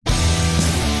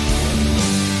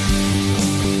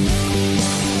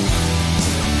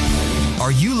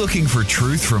Are you looking for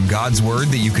truth from God's Word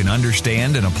that you can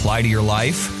understand and apply to your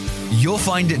life? You'll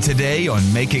find it today on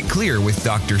Make It Clear with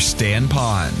Dr. Stan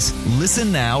Ponz.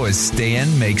 Listen now as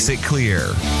Stan makes it clear.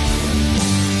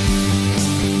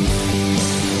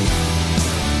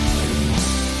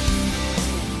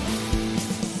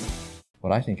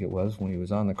 What I think it was when he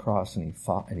was on the cross and he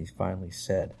fought and he finally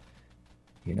said,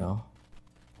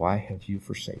 why have you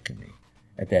forsaken me?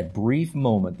 At that brief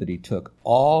moment that he took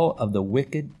all of the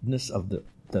wickedness of the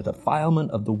defilement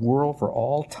of the world for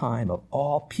all time, of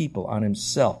all people on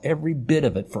himself, every bit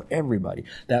of it for everybody.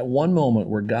 That one moment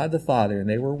where God the Father, and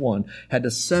they were one, had to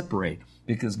separate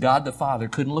because God the Father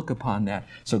couldn't look upon that,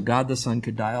 so God the Son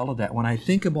could die, all of that. When I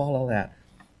think of all of that,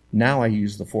 now I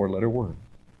use the four-letter word,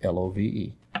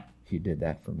 L-O-V-E. He did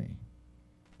that for me.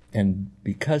 And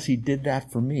because he did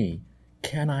that for me,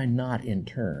 can I not in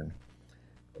turn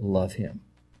love him?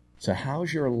 So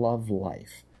how's your love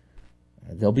life?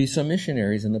 There'll be some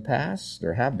missionaries in the past,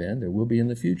 there have been, there will be in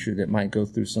the future, that might go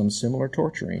through some similar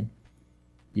torturing.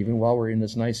 Even while we're in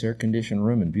this nice air-conditioned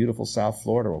room in beautiful South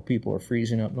Florida where people are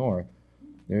freezing up north,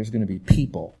 there's going to be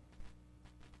people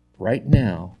right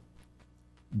now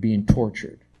being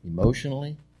tortured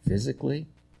emotionally, physically,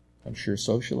 I'm sure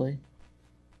socially.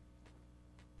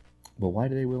 But why are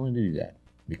they willing to do that?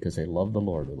 Because they love the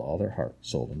Lord with all their heart,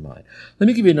 soul, and mind. Let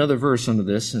me give you another verse under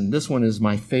this, and this one is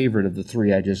my favorite of the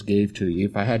three I just gave to you.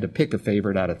 If I had to pick a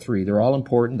favorite out of three, they're all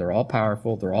important, they're all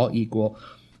powerful, they're all equal,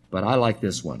 but I like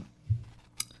this one.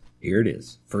 Here it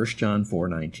is, 1 John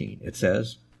 4:19. It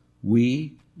says,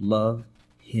 we love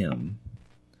him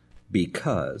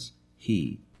because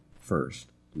he first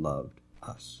loved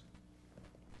us.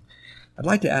 I'd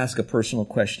like to ask a personal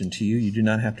question to you. You do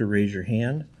not have to raise your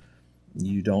hand.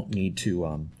 You don't need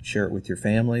to share it with your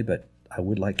family, but I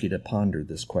would like you to ponder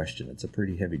this question. It's a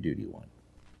pretty heavy-duty one.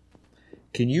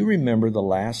 Can you remember the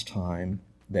last time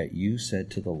that you said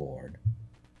to the Lord,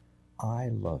 I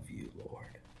love you,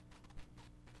 Lord?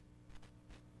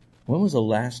 When was the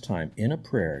last time in a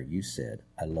prayer you said,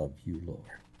 I love you,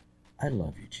 Lord? I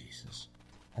love you, Jesus.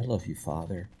 I love you,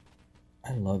 Father.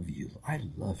 I love you. I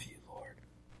love you, Lord.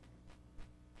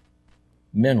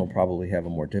 Men will probably have a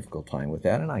more difficult time with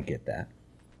that, and I get that.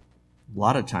 A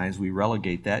lot of times we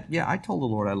relegate that. Yeah, I told the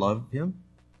Lord I love him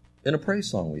in a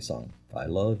praise song we sung. I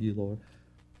love you, Lord.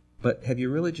 But have you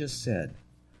really just said,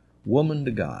 woman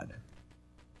to God,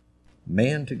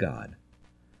 man to God,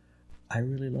 I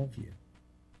really love you?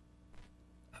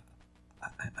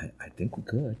 I think we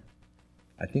could.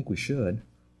 I think we should.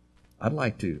 I'd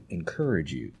like to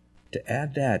encourage you to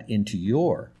add that into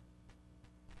your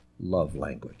love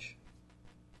language.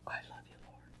 I love you,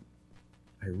 Lord.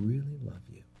 I really love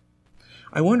you.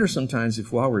 I wonder sometimes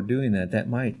if while we're doing that, that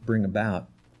might bring about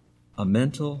a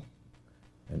mental,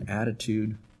 an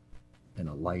attitude, and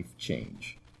a life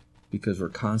change. Because we're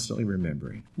constantly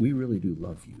remembering, we really do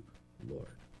love you, Lord.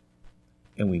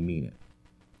 And we mean it.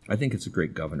 I think it's a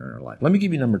great governor in our life. Let me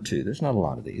give you number two. There's not a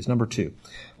lot of these. Number two.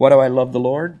 Why do I love the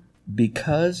Lord?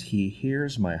 Because he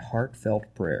hears my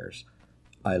heartfelt prayers.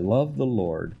 I love the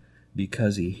Lord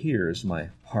because he hears my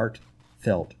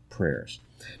heartfelt prayers.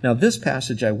 Now, this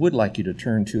passage I would like you to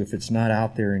turn to if it's not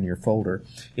out there in your folder.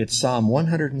 It's Psalm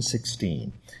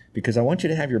 116, because I want you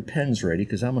to have your pens ready,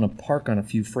 because I'm going to park on a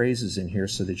few phrases in here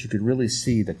so that you could really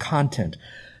see the content.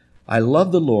 I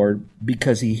love the Lord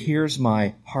because he hears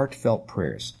my heartfelt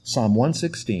prayers. Psalm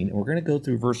 116, and we're going to go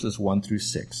through verses 1 through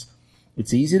 6.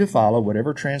 It's easy to follow,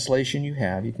 whatever translation you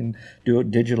have. You can do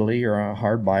it digitally or on a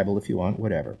hard Bible if you want,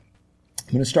 whatever.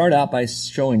 I'm going to start out by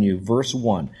showing you verse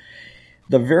 1.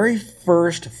 The very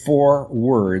first four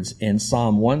words in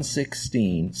Psalm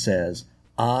 116 says,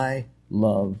 I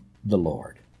love the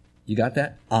Lord. You got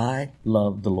that? I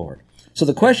love the Lord. So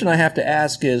the question I have to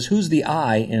ask is, who's the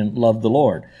I in love the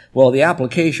Lord? Well, the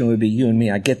application would be you and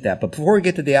me. I get that. But before we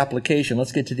get to the application,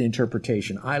 let's get to the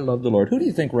interpretation. I love the Lord. Who do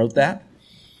you think wrote that?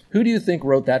 Who do you think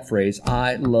wrote that phrase,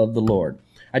 I love the Lord?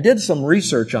 I did some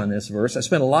research on this verse. I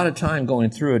spent a lot of time going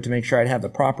through it to make sure I'd have the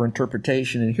proper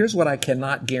interpretation. And here's what I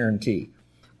cannot guarantee.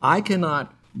 I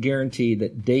cannot guarantee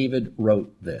that David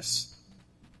wrote this.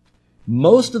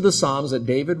 Most of the Psalms that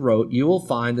David wrote, you will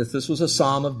find that this was a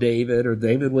Psalm of David, or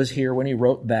David was here when he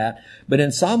wrote that. But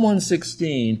in Psalm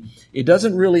 116, it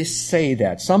doesn't really say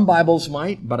that. Some Bibles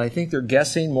might, but I think they're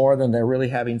guessing more than they're really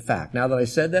having fact. Now that I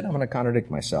said that, I'm going to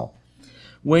contradict myself.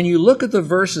 When you look at the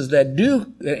verses that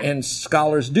do, and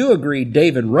scholars do agree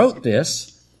David wrote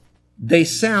this, they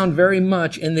sound very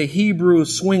much in the Hebrew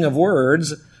swing of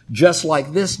words, just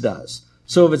like this does.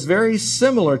 So if it's very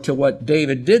similar to what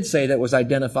David did say that was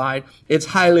identified, it's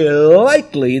highly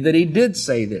likely that he did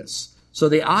say this. So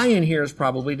the I in here is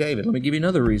probably David. Let me give you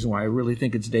another reason why I really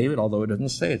think it's David, although it doesn't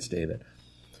say it's David,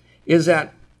 is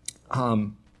that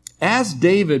as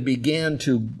David began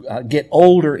to get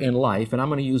older in life, and I'm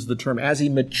going to use the term as he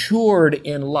matured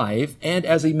in life and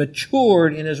as he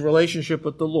matured in his relationship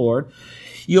with the Lord,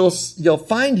 you'll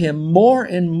find him more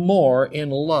and more in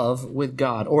love with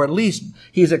God, or at least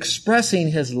he's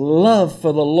expressing his love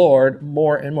for the Lord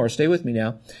more and more. Stay with me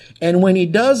now. And when he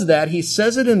does that, he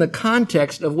says it in the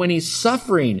context of when he's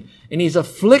suffering and he's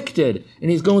afflicted and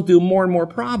he's going through more and more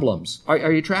problems.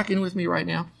 Are you tracking with me right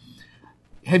now?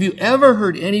 Have you ever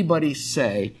heard anybody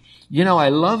say, you know, I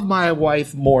love my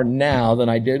wife more now than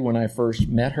I did when I first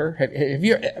met her? Have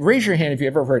you, raise your hand if you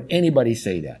ever heard anybody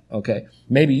say that, okay?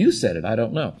 Maybe you said it, I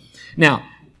don't know. Now,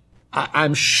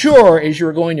 I'm sure as you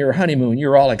were going to your honeymoon,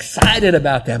 you're all excited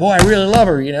about that. Boy, I really love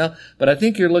her, you know? But I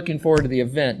think you're looking forward to the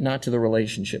event, not to the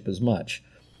relationship as much.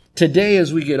 Today,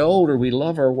 as we get older, we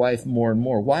love our wife more and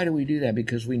more. Why do we do that?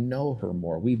 Because we know her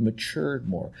more. We've matured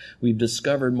more. We've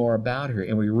discovered more about her,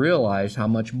 and we realize how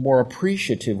much more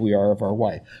appreciative we are of our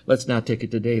wife. Let's now take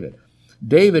it to David.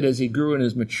 David, as he grew in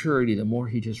his maturity, the more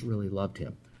he just really loved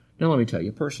him. Now, let me tell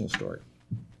you a personal story.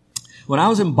 When I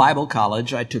was in Bible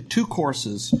college, I took 2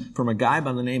 courses from a guy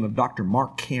by the name of Dr.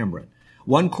 Mark Cameron.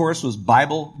 One course was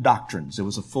Bible Doctrines. It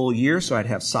was a full year, so I'd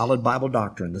have solid Bible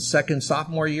doctrine. The second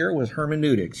sophomore year was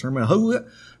Hermeneutics.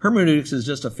 Hermeneutics is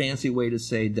just a fancy way to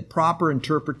say the proper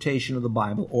interpretation of the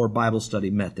Bible or Bible study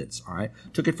methods, all right?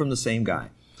 Took it from the same guy.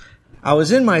 I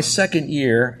was in my second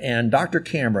year, and Dr.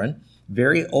 Cameron,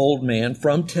 very old man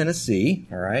from Tennessee,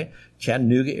 all right,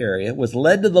 Chattanooga area, was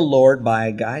led to the Lord by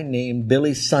a guy named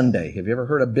Billy Sunday. Have you ever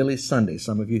heard of Billy Sunday?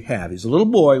 Some of you have. He's a little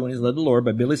boy when he's led to the Lord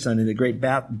by Billy Sunday, the great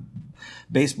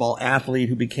baseball athlete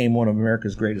who became one of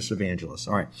America's greatest evangelists.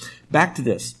 All right, back to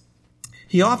this.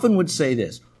 He often would say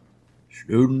this,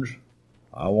 students,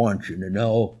 I want you to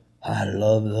know I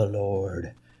love the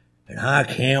Lord, and I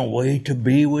can't wait to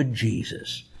be with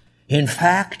Jesus. In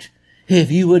fact,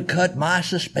 if you would cut my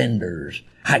suspenders,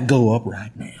 I'd go up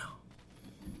right now.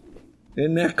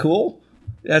 Isn't that cool?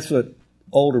 That's what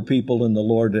older people in the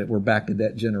Lord that were back in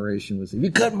that generation would say.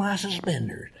 You cut my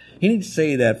suspenders. He didn't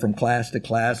say that from class to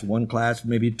class. One class,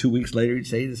 maybe 2 weeks later, he'd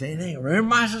say the same thing. Remember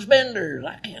my suspenders.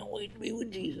 I can't wait to be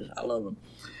with Jesus. I love him.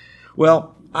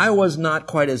 Well, I was not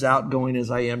quite as outgoing as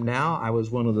I am now. I was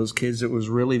one of those kids that was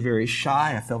really very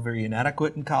shy. I felt very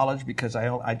inadequate in college because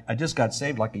I just got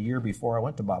saved like a year before I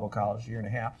went to Bible college, a year and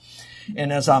a half.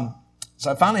 And so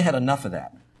I finally had enough of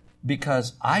that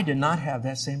because I did not have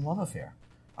that same love affair.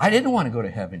 I didn't want to go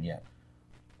to heaven yet.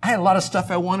 I had a lot of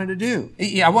stuff I wanted to do.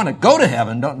 Yeah, I want to go to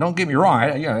heaven. Don't get me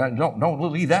wrong.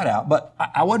 Don't leave that out. But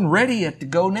I wasn't ready yet to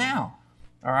go now.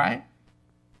 All right?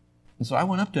 And so I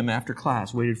went up to him after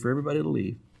class, waited for everybody to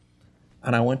leave.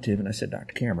 And I went to him and I said,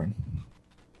 Dr. Cameron,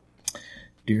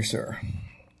 dear sir,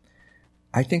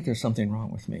 I think there's something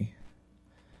wrong with me.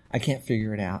 I can't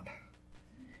figure it out.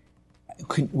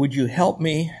 Would you help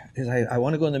me? Because I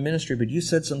want to go in the ministry, but you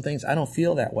said some things. I don't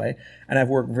feel that way. And I've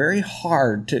worked very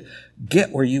hard to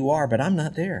get where you are, but I'm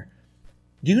not there.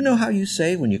 Do you know how you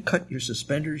say when you cut your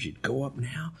suspenders, you'd go up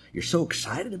now? You're so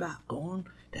excited about going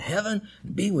to heaven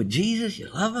and being with Jesus. You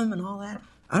love him and all that.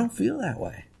 I don't feel that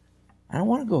way. I don't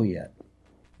want to go yet.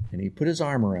 And he put his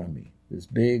arm around me, this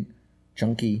big,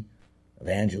 chunky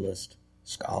evangelist,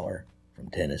 scholar from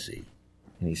Tennessee.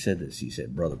 And he said this. He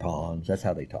said, Brother Ponz, that's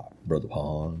how they talk. Brother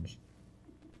Ponz,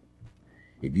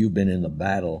 if you've been in the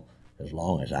battle as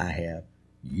long as I have,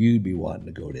 you'd be wanting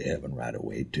to go to heaven right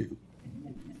away too.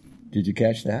 Did you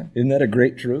catch that? Isn't that a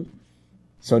great truth?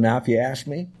 So now if you ask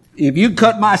me, if you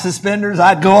cut my suspenders,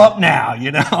 I'd go up now,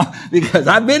 because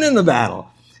I've been in the battle.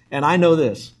 And I know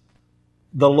this.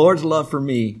 The Lord's love for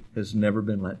me has never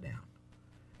been let down.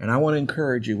 And I want to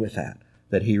encourage you with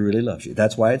that he really loves you.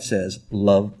 That's why it says,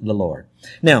 love the Lord.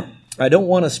 Now, I don't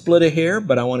want to split a hair,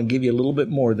 but I want to give you a little bit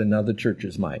more than other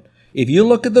churches might. If you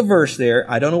look at the verse there,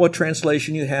 I don't know what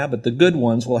translation you have, but the good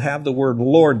ones will have the word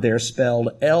Lord there spelled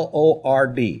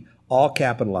L-O-R-D, all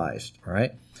capitalized, all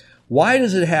right? Why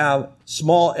does it have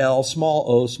small l, small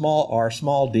o, small r,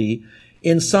 small d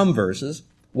in some verses?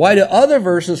 Why do other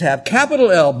verses have capital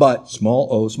L, but small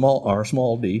o, small r,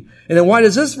 small d? And then why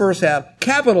does this verse have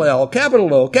capital L,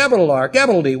 capital O, capital R,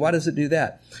 capital D? Why does it do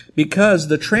that? Because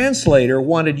the translator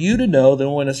wanted you to know that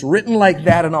when it's written like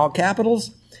that in all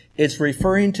capitals, it's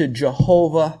referring to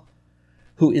Jehovah,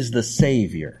 who is the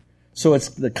Savior. So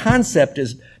the concept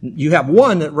is you have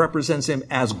one that represents him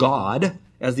as God,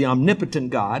 as the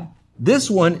omnipotent God.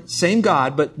 This one, same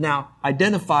God, but now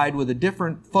identified with a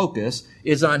different focus,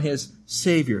 is on his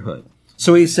saviorhood.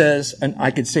 So he says, and I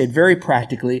could say it very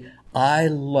practically, I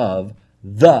love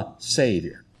the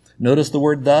Savior. Notice the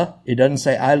word the. It doesn't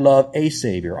say I love a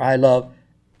Savior. I love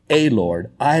a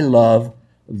Lord. I love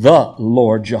the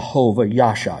Lord Jehovah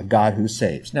Yasha, God who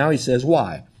saves. Now he says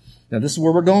why. Now this is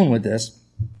where we're going with this.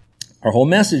 Our whole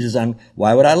message is on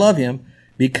why would I love him?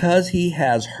 Because he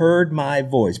has heard my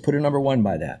voice. Put a number 1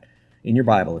 by that in your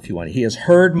Bible if you want. He has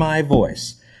heard my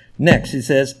voice. Next, he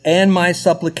says, and my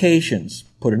supplications.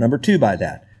 Put a number 2 by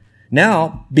that.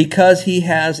 Now, because he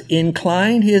has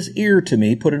inclined his ear to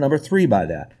me, put a number 3 by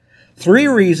that. 3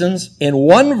 reasons in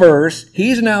one verse,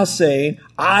 he's now saying,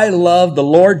 I love the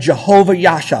Lord Jehovah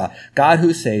Yasha, God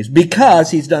who saves, because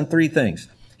he's done 3 things.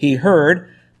 He heard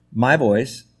my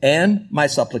voice and my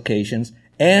supplications,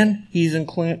 and he's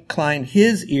inclined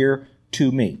his ear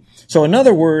to me. So in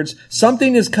other words,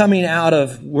 something is coming out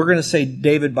of, we're going to say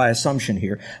David by assumption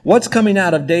here. What's coming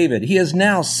out of David? He is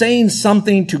now saying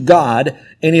something to God,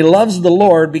 and he loves the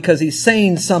Lord because he's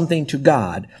saying something to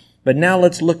God. But now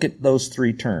let's look at those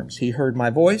 3 terms. He heard my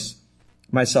voice,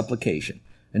 my supplication.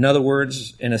 In other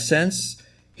words, in a sense,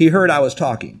 he heard I was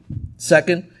talking.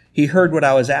 Second, he heard what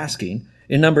I was asking.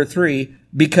 And number 3,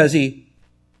 because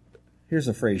here's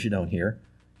a phrase you don't hear,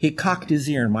 he cocked his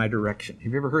ear in my direction.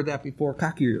 Have you ever heard that before?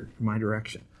 Cock your ear in my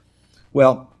direction.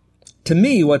 Well, to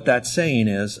me, what that's saying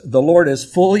is the Lord is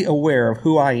fully aware of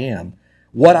who I am,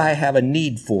 what I have a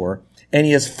need for, and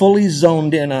he is fully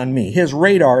zoned in on me. His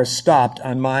radar is stopped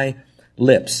on my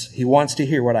lips. He wants to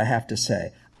hear what I have to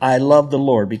say. I love the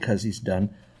Lord because he's done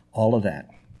all of that.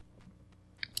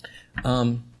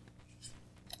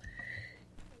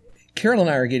 Carol and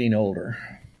I are getting older.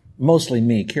 Mostly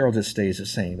me. Carol just stays the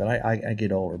same, but I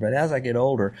get older. But as I get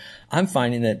older, I'm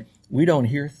finding that we don't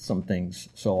hear some things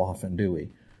so often, do we?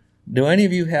 Do any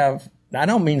of you have, I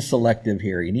don't mean selective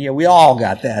hearing. Yeah, we all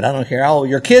got that. I don't care. Oh,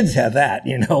 your kids have that,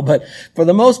 but for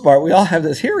the most part, we all have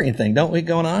this hearing thing, don't we,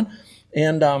 going on?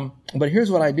 And, but here's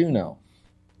what I do know,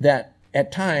 that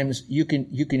at times you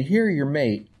can hear your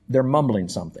mate, they're mumbling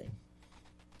something.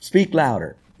 Speak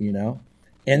louder,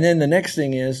 And then the next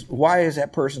thing is, why is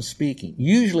that person speaking?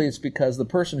 Usually it's because the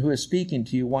person who is speaking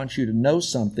to you wants you to know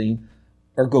something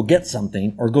or go get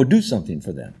something or go do something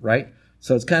for them, right?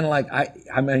 So it's kind of like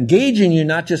I'm engaging you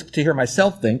not just to hear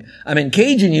myself think. I'm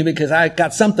engaging you because I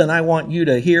got something I want you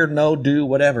to hear, know, do,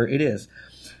 whatever it is.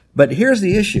 But here's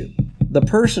the issue. The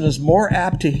person is more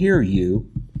apt to hear you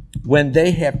when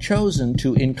they have chosen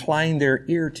to incline their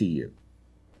ear to you.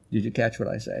 Did you catch what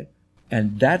I say?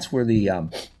 And that's where the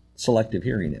selective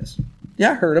hearing is.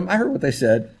 Yeah, I heard them. I heard what they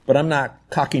said, but I'm not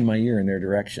cocking my ear in their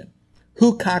direction.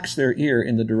 Who cocks their ear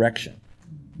in the direction?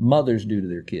 Mothers do to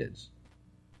their kids.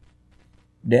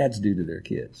 Dads do to their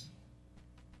kids.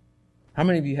 How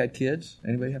many of you had kids?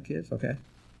 Anybody have kids? Okay.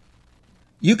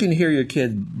 You can hear your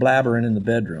kid blabbering in the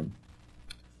bedroom,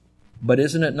 but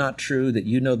isn't it not true that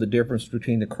you know the difference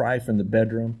between the cry from the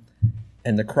bedroom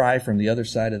and the cry from the other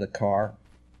side of the car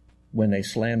when they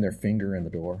slam their finger in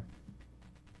the door?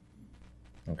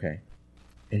 Okay.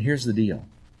 And here's the deal.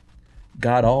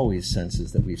 God always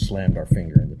senses that we've slammed our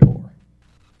finger in the door.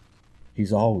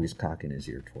 He's always cocking his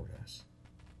ear toward us.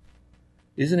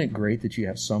 Isn't it great that you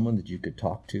have someone that you could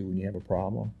talk to when you have a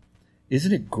problem?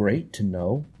 Isn't it great to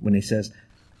know when he says,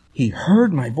 he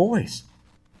heard my voice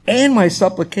and my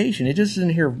supplication. It just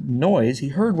didn't hear noise. He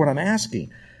heard what I'm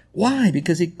asking. Why?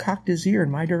 Because he cocked his ear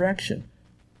in my direction.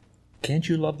 Can't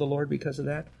you love the Lord because of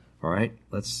that? All right,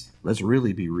 let's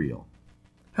really be real.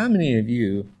 How many of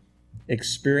you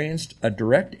experienced a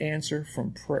direct answer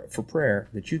for prayer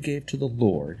that you gave to the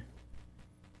Lord,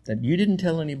 that you didn't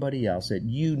tell anybody else, that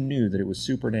you knew that it was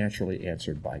supernaturally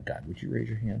answered by God? Would you raise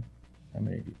your hand? How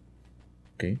many of you?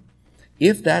 Okay.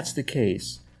 If that's the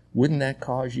case, wouldn't that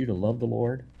cause you to love the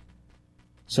Lord?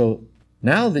 So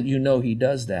now that you know he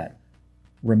does that,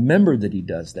 remember that he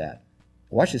does that.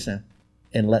 Watch this now.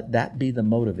 And let that be the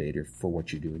motivator for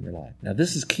what you do in your life. Now,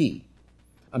 this is key.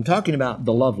 I'm talking about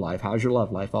the love life. How's your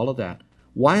love life? All of that.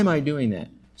 Why am I doing that?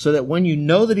 So that when you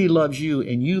know that he loves you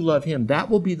and you love him, that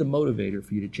will be the motivator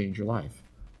for you to change your life.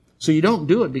 So you don't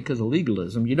do it because of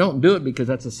legalism. You don't do it because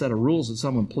that's a set of rules that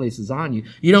someone places on you.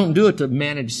 You don't do it to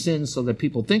manage sins so that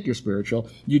people think you're spiritual.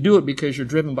 You do it because you're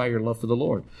driven by your love for the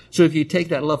Lord. So if you take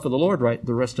that love for the Lord right,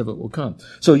 the rest of it will come.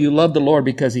 So you love the Lord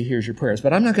because he hears your prayers.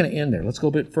 But I'm not going to end there. Let's go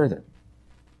a bit further.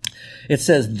 It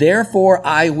says, therefore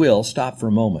I will. Stop for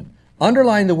a moment.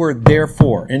 Underline the word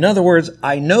therefore. In other words,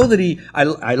 I know that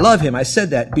I love him. I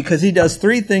said that because he does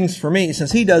 3 things for me.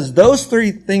 Since he does those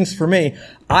 3 things for me,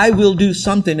 I will do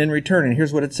something in return. And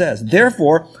here's what it says.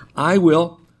 Therefore, I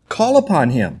will call upon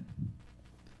him.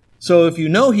 So if you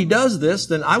know he does this,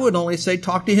 then I would only say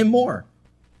talk to him more.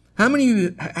 How many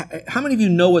of you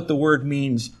know what the word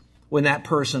means when that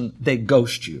person, they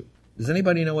ghost you. Does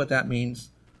anybody know what that means?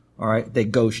 All right, they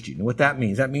ghost you. And what that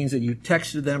means that you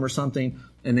texted them or something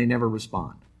and they never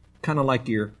respond. Kind of like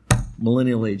your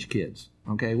millennial age kids,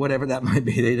 okay? Whatever that might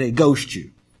be, they ghost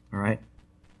you, all right?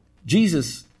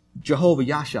 Jesus, Jehovah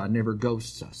Yahshua, never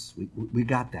ghosts us. We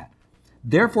got that.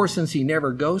 Therefore, since he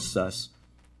never ghosts us,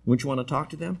 wouldn't you want to talk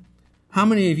to them? How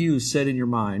many of you said in your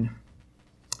mind,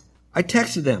 I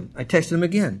texted them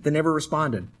again. They never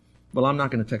responded. Well, I'm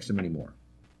not going to text them anymore.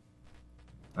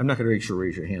 I'm not going to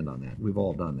raise your hand on that. We've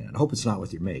all done that. I hope it's not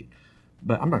with your mate.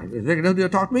 But I'm not. If they're going to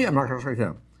talk to me, I'm not going to talk to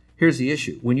them. Here's the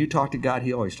issue. When you talk to God,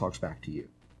 he always talks back to you.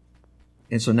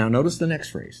 And so now notice the next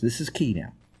phrase. This is key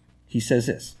now. He says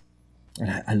this,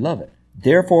 and I love it.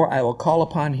 Therefore, I will call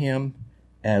upon him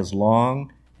as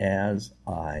long as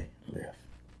I live.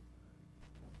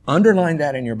 Underline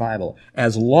that in your Bible.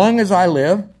 As long as I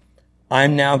live,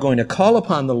 I'm now going to call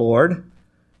upon the Lord.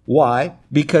 Why?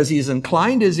 Because he's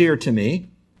inclined his ear to me.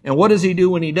 And what does he do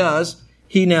when he does?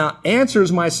 He now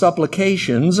answers my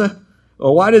supplications.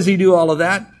 Well, why does he do all of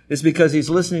that? It's because he's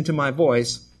listening to my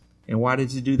voice. And why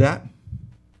does he do that?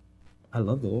 I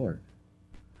love the Lord.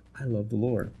 I love the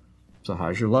Lord. So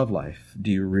how's your love life? Do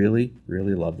you really,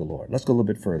 really love the Lord? Let's go a little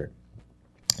bit further.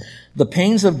 The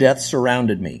pains of death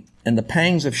surrounded me, and the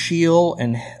pangs of Sheol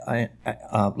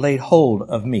laid hold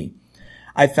of me.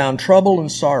 I found trouble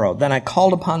and sorrow. Then I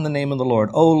called upon the name of the Lord.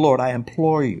 O Lord, I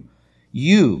implore you.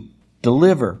 You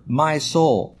deliver my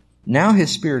soul. Now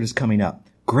his spirit is coming up.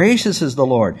 Gracious is the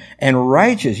Lord and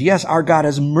righteous. Yes, our God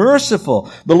is merciful.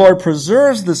 The Lord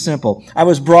preserves the simple. I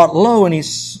was brought low and he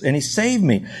saved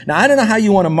me. Now, I don't know how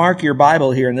you want to mark your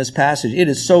Bible here in this passage. It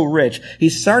is so rich. He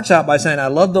starts out by saying, I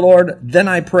love the Lord. Then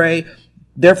I pray.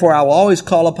 Therefore, I will always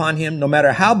call upon him no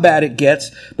matter how bad it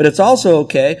gets. But it's also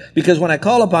okay because when I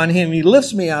call upon him, he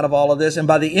lifts me out of all of this. And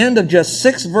by the end of just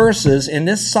 6 verses in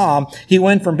this psalm, he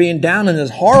went from being down in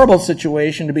this horrible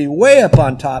situation to be way up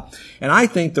on top. And I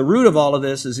think the root of all of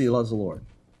this is he loves the Lord.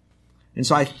 And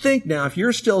so I think now, if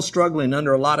you're still struggling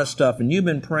under a lot of stuff and you've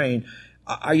been praying,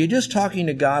 are you just talking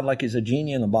to God like he's a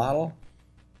genie in a bottle?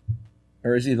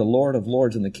 Or is he the Lord of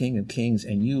lords and the King of kings,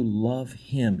 and you love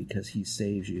him because he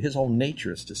saves you? His whole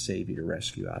nature is to save you, to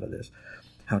rescue you out of this.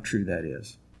 How true that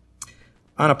is.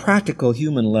 On a practical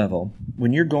human level,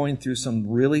 when you're going through some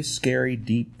really scary,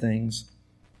 deep things,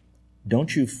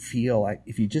 don't you feel like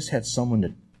if you just had someone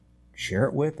to share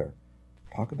it with or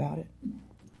talk about it?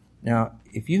 Now,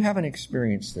 if you haven't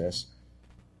experienced this,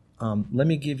 let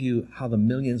me give you how the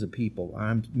millions of people,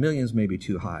 millions may be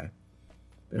too high,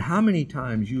 but how many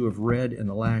times you have read in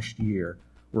the last year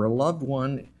where a loved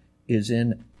one is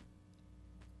in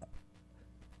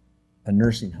a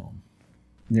nursing home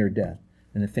near death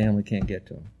and the family can't get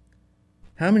to them?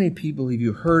 How many people have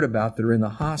you heard about that are in the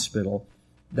hospital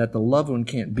that the loved one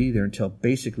can't be there until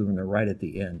basically when they're right at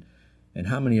the end? And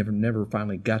how many of them never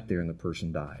finally got there and the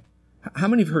person died? How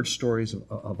many have heard stories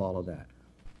of all of that?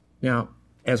 Now,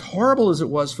 as horrible as it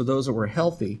was for those that were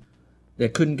healthy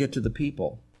that couldn't get to the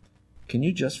people, can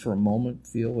you just for a moment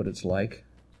feel what it's like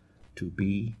to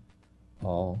be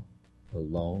all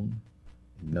alone,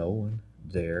 no one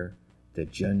there that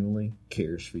genuinely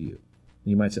cares for you?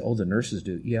 You might say, oh, the nurses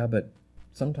do. Yeah, but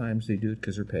sometimes they do it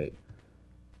because they're paid.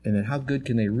 And then how good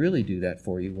can they really do that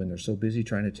for you when they're so busy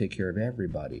trying to take care of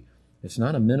everybody? It's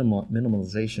not a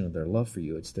minimalization of their love for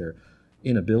you. It's their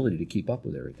inability to keep up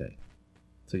with everything.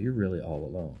 So you're really all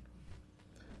alone.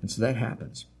 And so that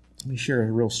happens. Let me share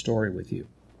a real story with you.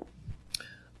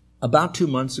 About 2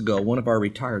 months ago, one of our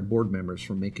retired board members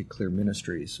from Make It Clear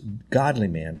Ministries, godly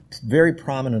man, very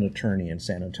prominent attorney in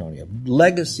San Antonio,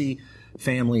 legacy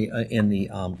family in the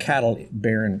cattle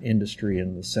bearing industry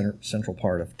in the central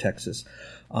part of Texas.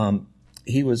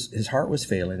 His heart was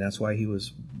failing. That's why he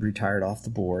was retired off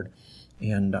the board.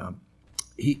 And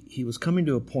he was coming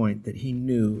to a point that he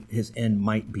knew his end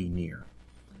might be near.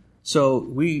 So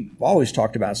we always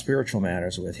talked about spiritual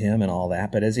matters with him and all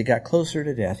that, but as he got closer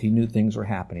to death, he knew things were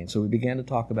happening. So we began to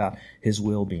talk about his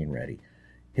will being ready,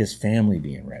 his family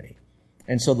being ready.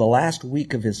 And so the last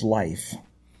week of his life,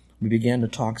 we began to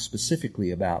talk specifically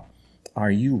about,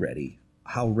 are you ready?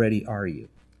 How ready are you?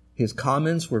 His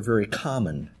comments were very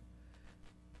common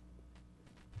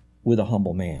with a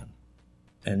humble man.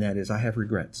 And that is, I have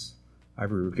regrets. I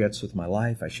have regrets with my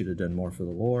life. I should have done more for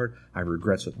the Lord. I have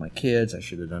regrets with my kids. I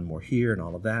should have done more here and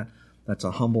all of that. That's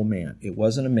a humble man. It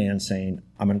wasn't a man saying,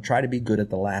 I'm going to try to be good at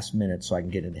the last minute so I can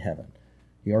get into heaven.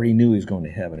 He already knew he was going to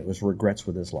heaven. It was regrets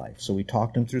with his life. So we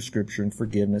talked him through Scripture and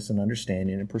forgiveness and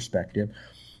understanding and perspective.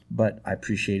 But I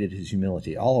appreciated his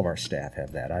humility. All of our staff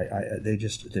have that.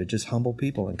 They're just humble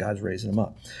people, and God's raising them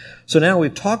up. So now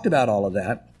we've talked about all of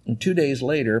that. And 2 days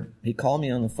later, he called me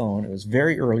on the phone. It was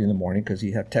very early in the morning because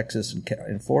he had Texas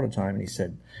and Florida time. And he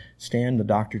said, Stan, the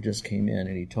doctor just came in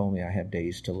and he told me I have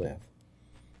days to live.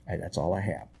 That's all I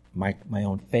have. My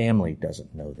own family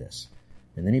doesn't know this.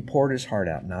 And then he poured his heart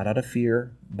out, not out of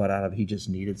fear, but out of he just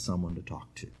needed someone to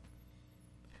talk to.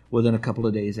 Within a couple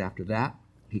of days after that,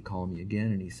 he called me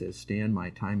again and he says, Stan, my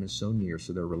time is so near,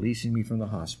 so they're releasing me from the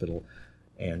hospital,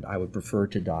 and I would prefer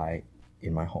to die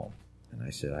in my home. And I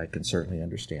said, I can certainly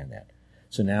understand that.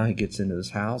 So now he gets into this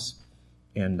house,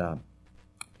 and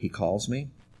he calls me,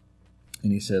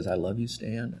 and he says, I love you,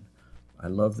 Stan. And I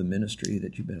love the ministry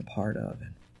that you've been a part of,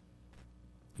 and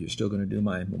you're still going to do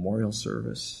my memorial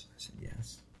service? I said,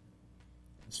 yes.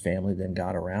 His family then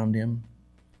got around him.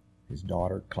 His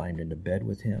daughter climbed into bed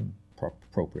with him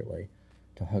appropriately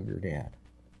to hug her dad.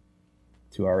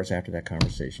 2 hours after that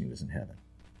conversation, he was in heaven.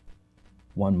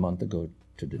 1 month ago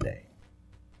to today,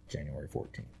 January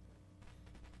 14th.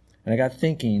 And I got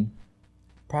thinking,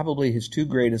 probably his two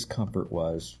greatest comfort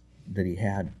was that he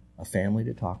had a family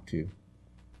to talk to,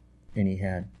 and he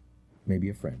had maybe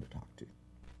a friend to talk to.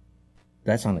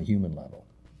 That's on a human level.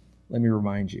 Let me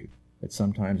remind you that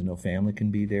sometimes no family can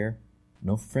be there,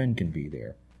 no friend can be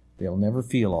there. They'll never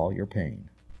feel all your pain,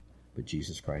 but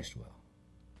Jesus Christ will.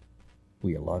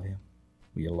 Will you love him?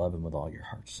 Will you love him with all your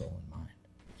heart, soul, and mind?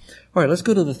 All right, let's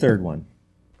go to the third one.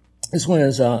 This one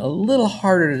is a little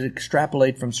harder to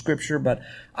extrapolate from Scripture, but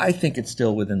I think it's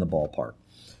still within the ballpark.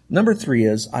 Number 3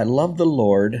 is, I love the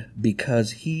Lord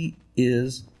because he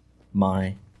is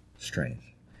my strength.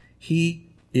 He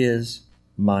is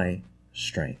my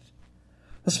strength.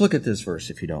 Let's look at this verse,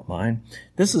 if you don't mind.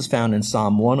 This is found in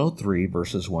Psalm 103,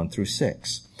 verses 1 through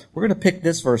 6. We're going to pick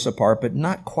this verse apart, but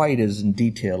not quite as in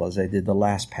detail as I did the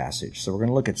last passage. So we're going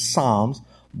to look at Psalms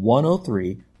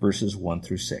 103, verses 1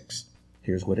 through 6.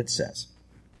 Here's what it says.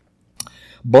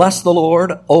 Bless the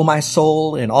Lord, O my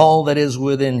soul, and all that is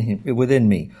within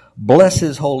me. Bless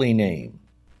his holy name.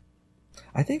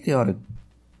 I think they ought to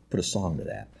put a song to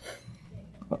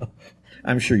that.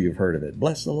 I'm sure you've heard of it.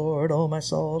 Bless the Lord, O my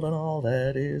soul, and all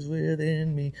that is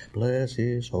within me. Bless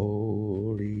his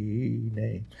holy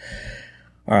name.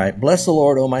 All right. Bless the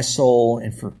Lord, O my soul,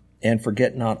 and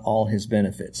forget not all his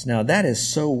benefits. Now, that is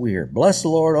so weird. Bless the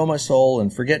Lord, O my soul,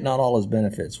 and forget not all his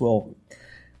benefits. Well,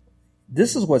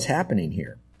 this is what's happening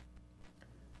here.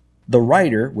 The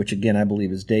writer, which again I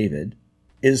believe is David,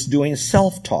 is doing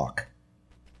self-talk.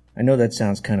 I know that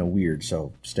sounds kind of weird,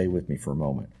 so stay with me for a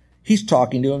moment. He's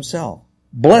talking to himself.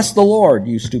 Bless the Lord,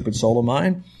 you stupid soul of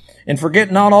mine, and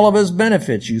forget not all of his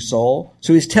benefits, you soul.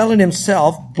 So he's telling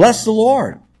himself, bless the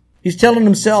Lord. He's telling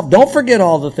himself, don't forget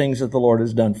all the things that the Lord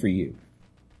has done for you.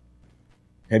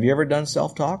 Have you ever done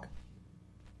self-talk?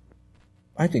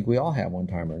 I think we all have one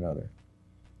time or another.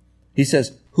 He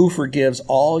says, who forgives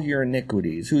all your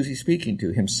iniquities? Who's he speaking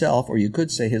to? Himself, or you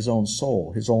could say his own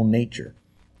soul, his own nature.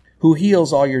 Who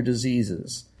heals all your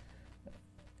diseases?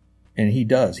 And he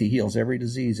does. He heals every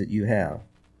disease that you have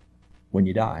when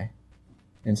you die.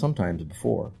 And sometimes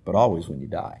before, but always when you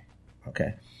die.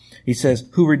 Okay? He says,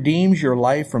 who redeems your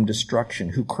life from destruction,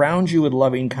 who crowns you with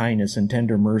loving kindness and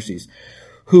tender mercies,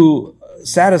 who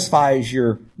satisfies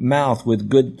your mouth with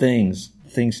good things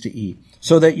to eat,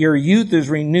 so that your youth is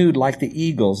renewed like the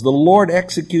eagles. The Lord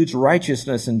executes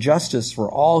righteousness and justice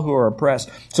for all who are oppressed.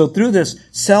 So through this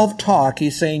self-talk,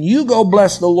 he's saying, you go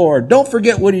bless the Lord. Don't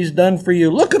forget what he's done for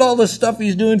you. Look at all the stuff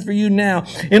he's doing for you now.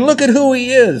 And look at who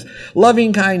he is.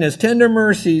 Loving kindness, tender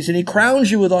mercies, and he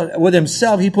crowns you with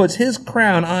himself. He puts his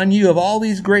crown on you of all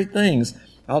these great things.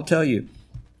 I'll tell you,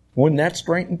 wouldn't that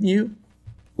strengthen you?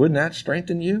 Wouldn't that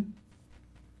strengthen you?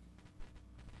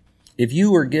 If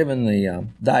you were given the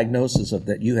diagnosis of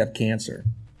that you have cancer,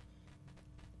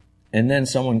 and then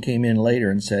someone came in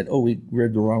later and said, oh, we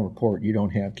read the wrong report, you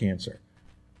don't have cancer.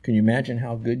 Can you imagine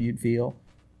how good you'd feel?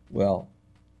 Well,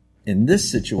 in this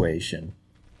situation,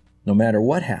 no matter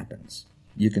what happens,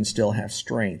 you can still have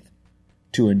strength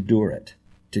to endure it,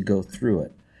 to go through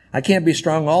it. I can't be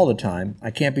strong all the time.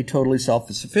 I can't be totally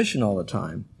self-sufficient all the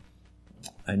time.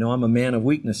 I know I'm a man of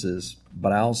weaknesses,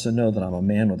 but I also know that I'm a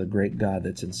man with a great God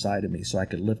that's inside of me, so I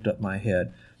could lift up my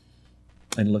head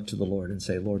and look to the Lord and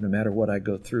say, Lord, no matter what I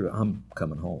go through, I'm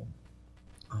coming home.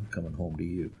 I'm coming home to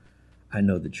you. I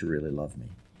know that you really love me.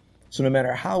 So no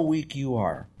matter how weak you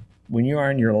are, when you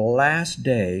are in your last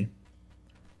day,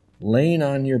 laying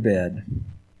on your bed,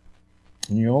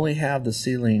 and you only have the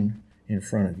ceiling in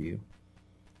front of you,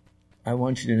 I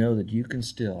want you to know that you can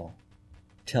still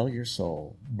tell your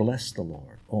soul, bless the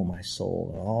Lord, O my soul,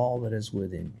 and all that is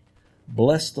within me.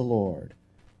 Bless the Lord,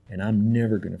 and I'm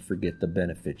never going to forget the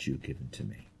benefits you've given to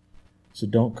me. So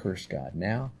don't curse God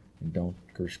now. And don't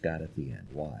curse God at the end.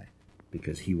 Why?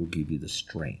 Because He will give you the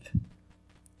strength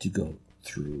to go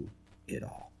through it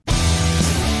all.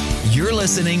 You're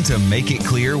listening to Make It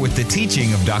Clear with the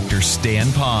teaching of Dr. Stan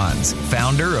Ponz,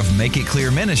 founder of Make It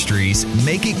Clear Ministries.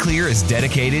 Make It Clear is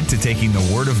dedicated to taking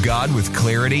the Word of God with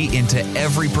clarity into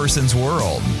every person's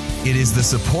world. It is the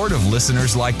support of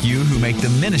listeners like you who make the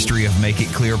ministry of Make It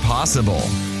Clear possible.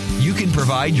 You can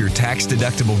provide your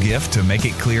tax-deductible gift to Make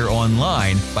It Clear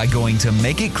online by going to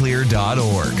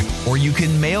makeitclear.org, or you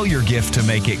can mail your gift to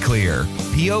Make It Clear,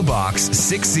 P.O. Box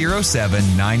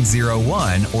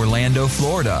 607901, Orlando,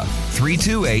 Florida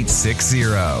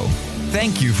 32860.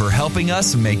 Thank you for helping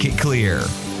us make it clear.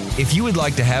 If you would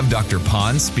like to have Dr.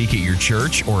 Ponz speak at your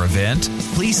church or event,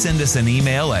 please send us an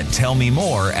email at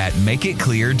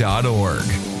tellmemore@makeitclear.org.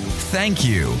 Thank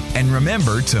you, and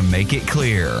remember to make it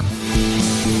clear.